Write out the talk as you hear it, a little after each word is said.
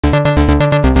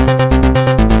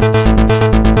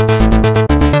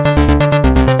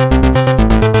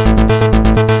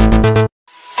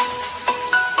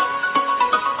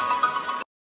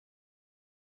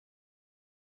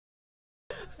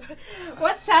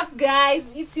up, guys?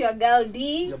 It's your girl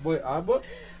D. Your boy Abbott.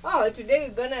 Oh, today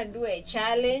we're gonna do a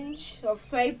challenge of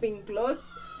swiping clothes.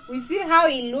 We see how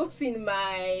he looks in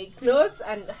my clothes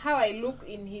and how I look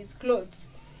in his clothes.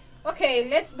 Okay,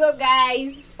 let's go,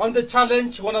 guys. On the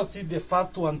challenge, you wanna see the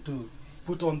first one to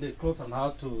put on the clothes and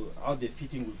how the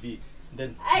fitting will be.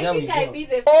 Then I think I'll be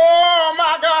the. Oh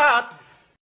my God!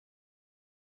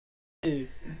 Hey.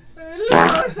 Look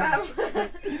awesome.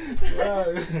 Wow.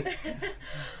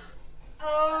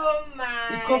 Oh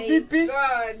my Iko vipi?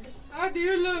 God. How do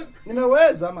you look?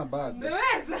 Nimeweza ama bado?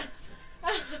 Nimeweza.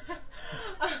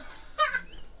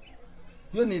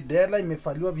 Hiyo ni dela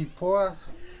imefaliwa vipoa.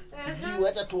 Sijui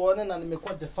acha tuone na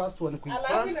nimekuwa the first one kuifanya.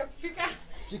 Alafu inafika.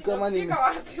 Kama ni Fika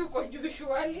wapi uko juu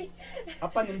shwali?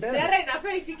 hapa ni mbele. Dara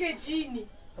inafaa ifike chini.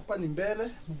 Hapa ni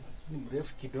mbele. Ni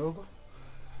mrefu kidogo.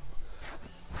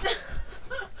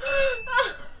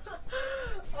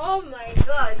 Oh my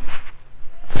God.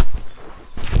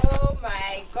 Oh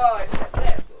my God.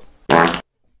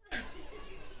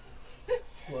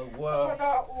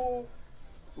 Wow.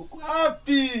 Uko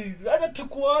wapi? Acha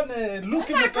tukuone. Look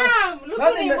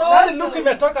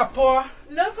imetoka poa.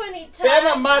 Look ni tamu.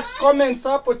 Peana max comments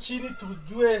hapo chini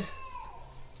tujue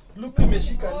look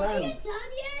imeshika nani.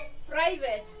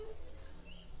 Private.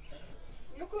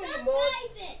 Look ni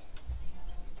private.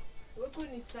 Look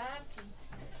ni safi.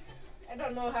 I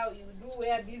don't know how you do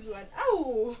wear this one.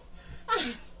 Oh.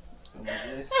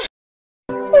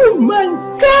 Oh my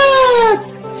God!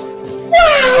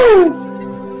 Wow!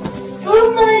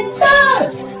 Oh my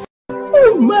God!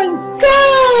 Oh my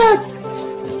God!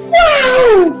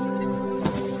 Wow!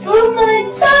 Oh my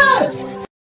God!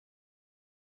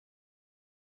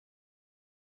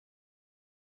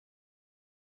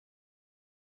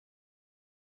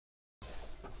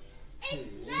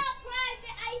 It's not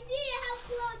private. I see you have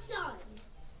clothes on.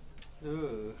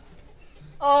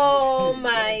 Oh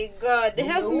my God.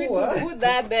 Help me to What? put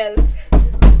that belt.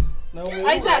 No,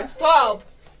 Isaac, stop.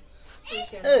 Hey.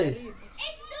 It's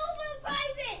super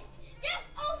private. Just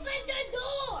open the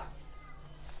door.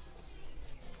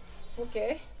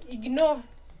 Okay. Ignore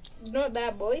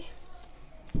that boy.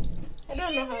 I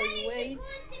don't know how you wear it. Go to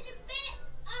the bed.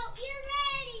 Oh, you're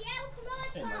ready. You have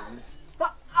clothes on.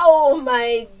 Oh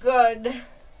my God.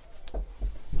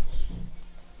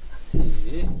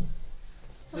 Hey.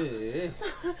 Hey.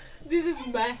 This is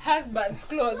my husband's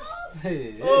clothes.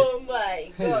 Hey. Oh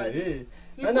my God. Hey.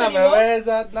 Look Nani at him.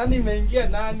 ameweza? Nani imeingia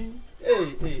nani? Hey.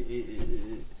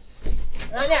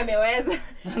 Nani ameweza?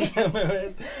 Nani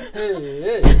ameweza?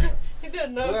 Hey. I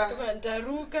don't know Wa- kama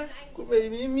nitaruka. Kumbe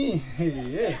mimi.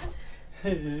 Hey.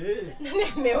 Nani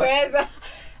ameweza?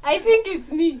 I think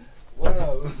it's me.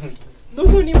 Wow.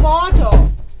 Luku ni moto.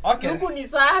 Okay. Luku ni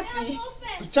safi.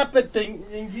 Tuchape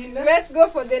nyingine. Let's go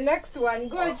for the next one.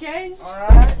 Go change.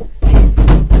 Alright.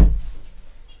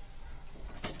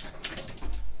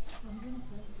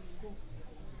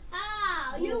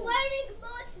 Oh, you're wearing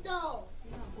clothes though.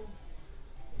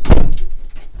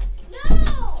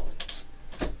 No.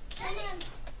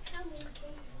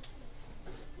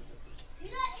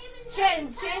 You're not even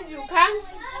Change you can.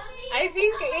 I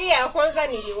think hii ya kwanza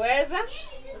niliweza.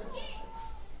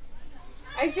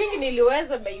 I think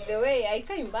niliweza by the way.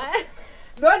 Haikai mbaya.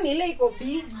 Though nile iko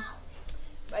big.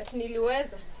 But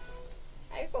niliweza.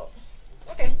 Haiko.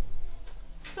 Okay.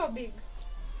 So big.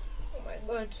 Oh my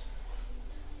God.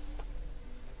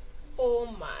 Oh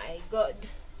my God.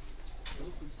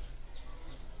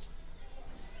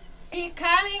 We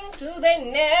coming to the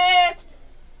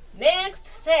next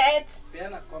set.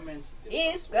 Peana comments.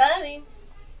 He's coming.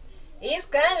 He's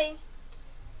coming.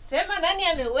 Sema nani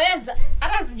ameweza.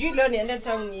 Hata sijui leo niende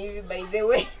town hivi by the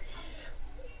way.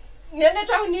 Niende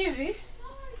town hivi.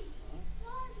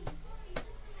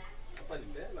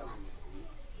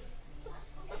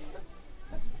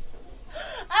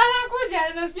 Anakuja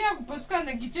anasikia kupasuka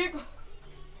na kicheko.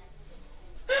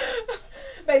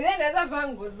 By the way naweza vaa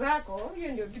nguo zako.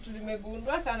 Hiyo ndio kitu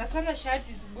nimegundua sana sana. Shirt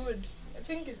is good. I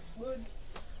think it's good.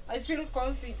 I feel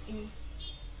comfy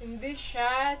in this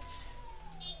shirt.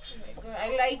 Oh my God, I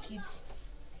like it.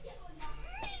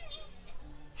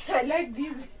 I like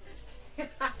this.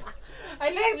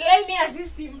 Let me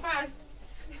assist him first.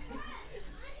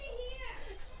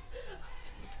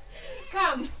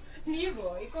 Come.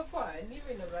 Nivo, iko poa.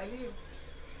 Nivo inavaliwa.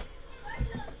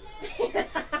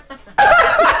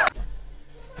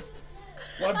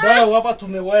 Wadau hapa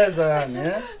tumeweza yani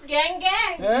eh? Gang.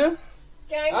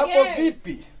 Hapo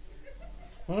vipi?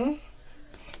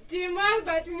 Team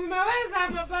Albert mmeweza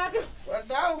hapa bado.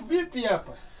 Wadau vipi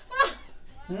hapa?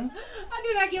 Hadi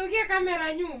unageukia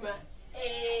kamera nyuma.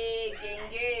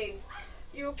 Gang.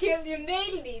 You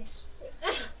nailed it.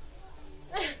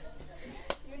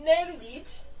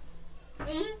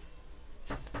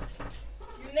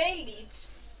 nailed it.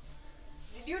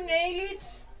 Did you nail it?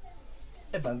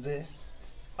 Manze.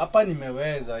 Hapa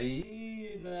nimeweza hii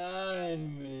na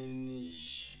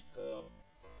imenishika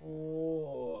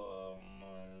poa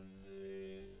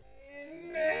manze.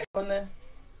 One.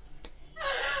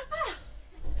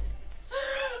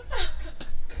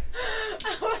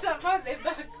 What about the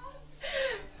back?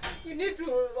 You need to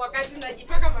wakati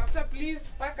najipaka mafuta please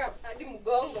paka hadi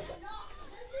mgongo.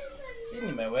 Hii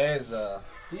nimeweza.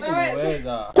 Hii Naweza.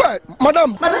 nimeweza.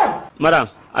 Madam,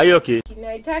 are you okay?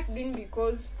 I attacked him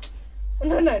because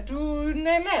unaona tu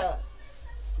naelewa.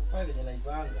 Pale yenye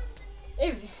naivanga.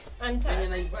 Hivi Yenye antack.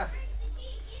 naiva.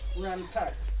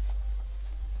 Unanitaka.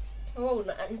 Oh,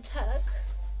 una antack.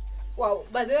 Wow,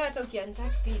 by the way hata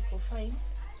ukiantack pia iko fine.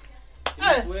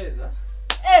 Nimeweza.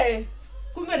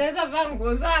 Kumbe naweza vaa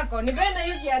nguo zako. Nipende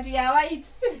hiyo kiatu ya white.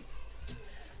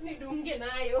 Nidunge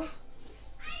nayo.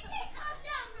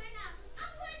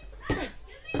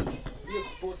 Hiyo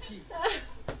sporty.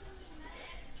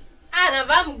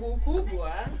 Anavaa mguu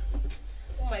kubwa.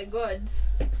 Oh my god.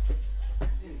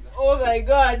 Oh my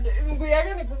god. Mguu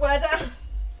yake ni kubwa hata.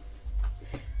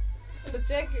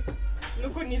 Check.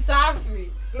 Luku ni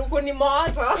safi. Luku ni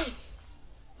moto.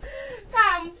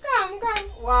 Come.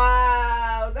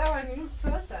 Wow, that one looks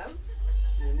awesome.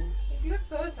 It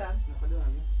looks awesome.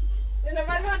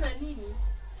 Inavaliwa na nini?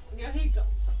 Ndio hito.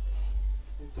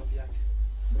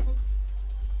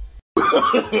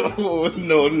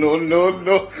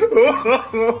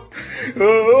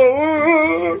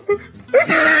 No.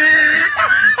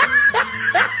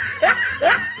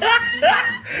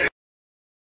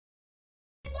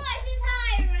 Voice is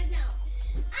higher right now.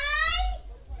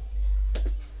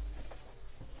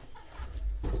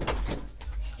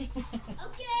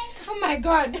 Okay. Oh my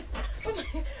god.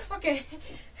 Okay.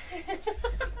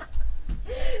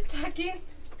 Tucking.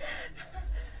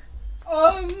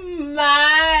 Oh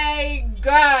my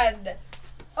god.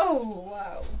 Oh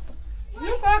wow.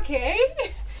 Look okay.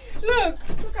 Look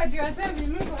at yourself. You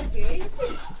look okay.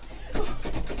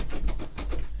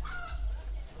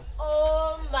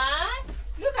 Oh my.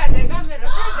 Look at the camera. Look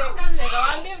at the camera.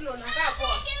 Waambie vile unakaa poa.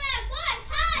 Making my voice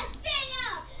high,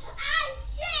 Spinner. I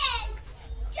said,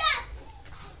 just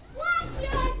what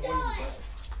you're doing.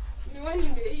 Ni wani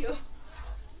ndio hiyo.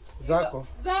 Zako.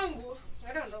 Zangu.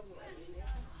 I don't know.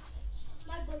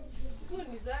 My voice is Hizo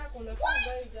ni zako. Unafaa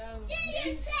bai zangu. Did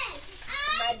you say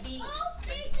Madi. I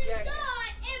opened the door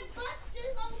and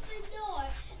busted open the door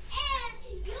and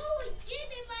you would give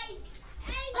me my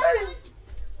anger?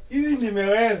 Hii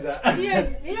nimeweza.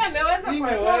 Hiyo ameweza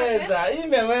kwa zote.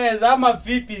 Imeweza ama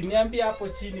vipi? Niambie hapo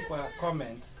chini kwa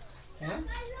comment.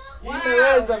 Wow.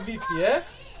 Imeweza vipi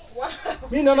Wow.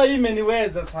 Mimi naona hii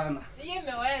imeniweza sana. Hiyo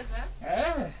imeweza.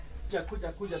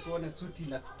 Kuja tuone suti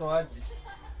na kutoaje.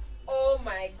 Oh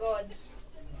my god.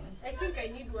 I think I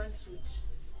need one suit.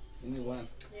 Ni one.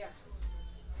 Yeah.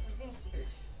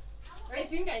 I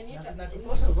think I need Na a,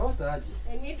 kutosha zote aje.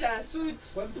 I need a suit.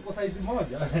 Kwani tuko size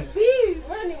moja? Si,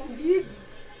 wewe ni mbigi.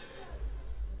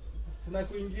 Sina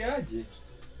kuingiaje?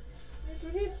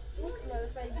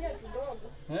 Tunasaidia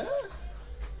kidogo.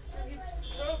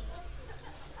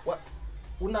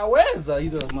 Unaweza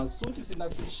hizo masuti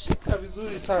zinakushika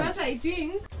vizuri sana. Sasa I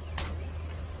think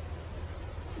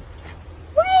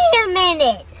Wait a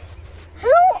minute.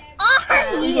 Who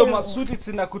are Hizo masuti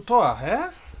zinakutoa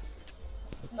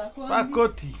Pa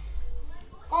koti.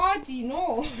 Koti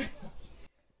no.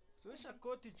 Tuwesha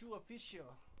koti tu official.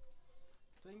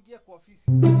 Tuingia kwa ofisi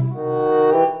sasa.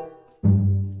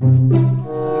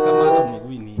 Sasa kama hata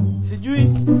mguini. Sijui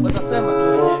watasema tu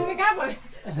wenyewe. Ni kama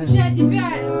shajipia.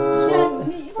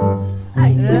 Shani.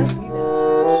 Ai.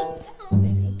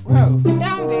 Wow.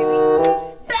 Down baby.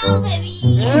 Down, baby.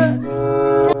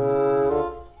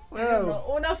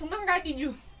 Wow. Unafunganga hadi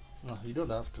juu. No, you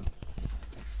don't have to.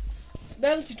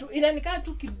 Belt tu inanikaa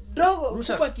tu kidogo,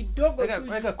 Rusha. kubwa kidogo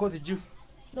tu. Weka koti juu.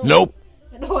 Nope.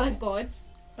 I don't want coat.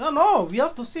 No, we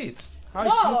have to sit. How it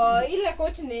No, look. ile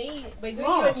koti ni hii. By the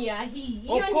way, No. hiyo ni ya hii.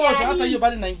 Hiyo Of ni course, ya hata hii. hiyo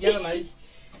bali naingiana na hii.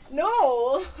 No.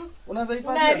 Unaweza ifanya.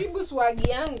 Unaharibu swagi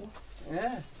yangu.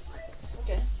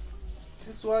 Okay.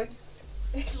 Si swag.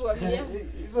 Swagi yangu.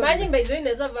 Hivyo Imagine by the way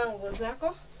naweza vaa nguo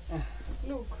zako.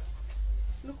 Look.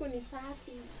 Look ni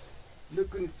safi.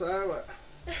 Look ni sawa.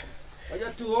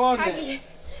 Wacha tuone Haki.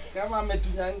 kama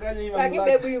ametunyang'anya hii Haki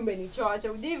mamlaka. baby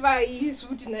umenichocha. Ujivaa hii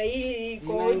suit na hii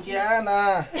koti.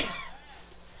 Inaingiana.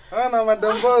 Ana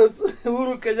Madam Boss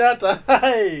Uhuru Kenyatta.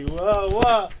 Hai,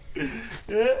 wow.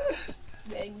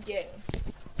 Benge.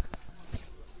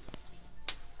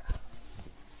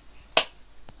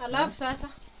 Alafu sasa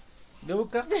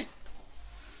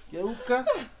Geuka.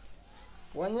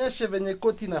 Waonyeshe venye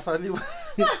koti inafaliwa.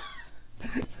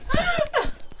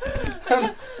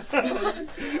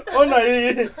 Ona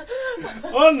hii.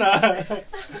 Ona.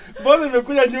 Mbona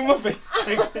imekuja nyuma peke?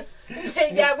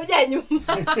 Haijakuja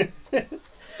nyuma.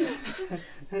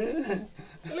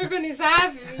 Luko ni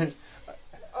safi.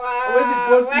 Huwezi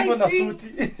post hivyo na suti.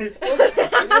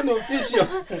 Hiyo ni official.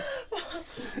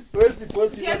 Huwezi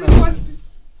post hivyo na suti.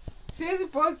 Siwezi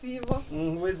post hivyo.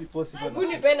 Huwezi post hivyo na Hebu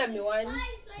suti. nipe na miwani.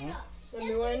 Na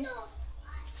miwani. I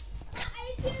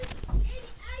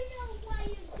know why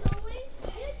you're going.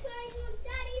 You're trying your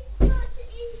daddy's not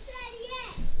inside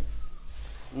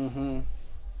yet.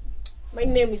 My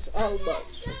name is Albert.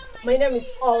 My name is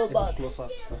Albert. Close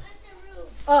up.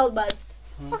 Albert.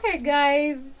 Okay,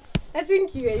 guys. I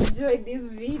think you enjoyed this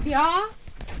video.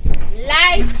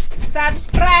 Like,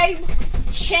 subscribe,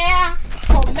 share,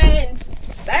 comment.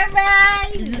 Bye bye.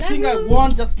 If you think I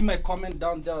won, just give me a comment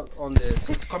down there on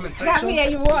the comment section. Yeah,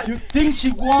 you won. If you think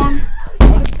she won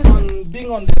on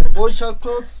being on the boyshell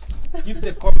clothes, give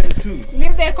the comment too.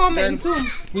 Leave the comment Then too.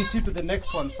 we'll see you to the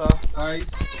next one, sir. Guys.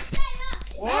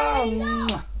 Wow. We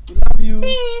love you.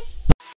 Peace.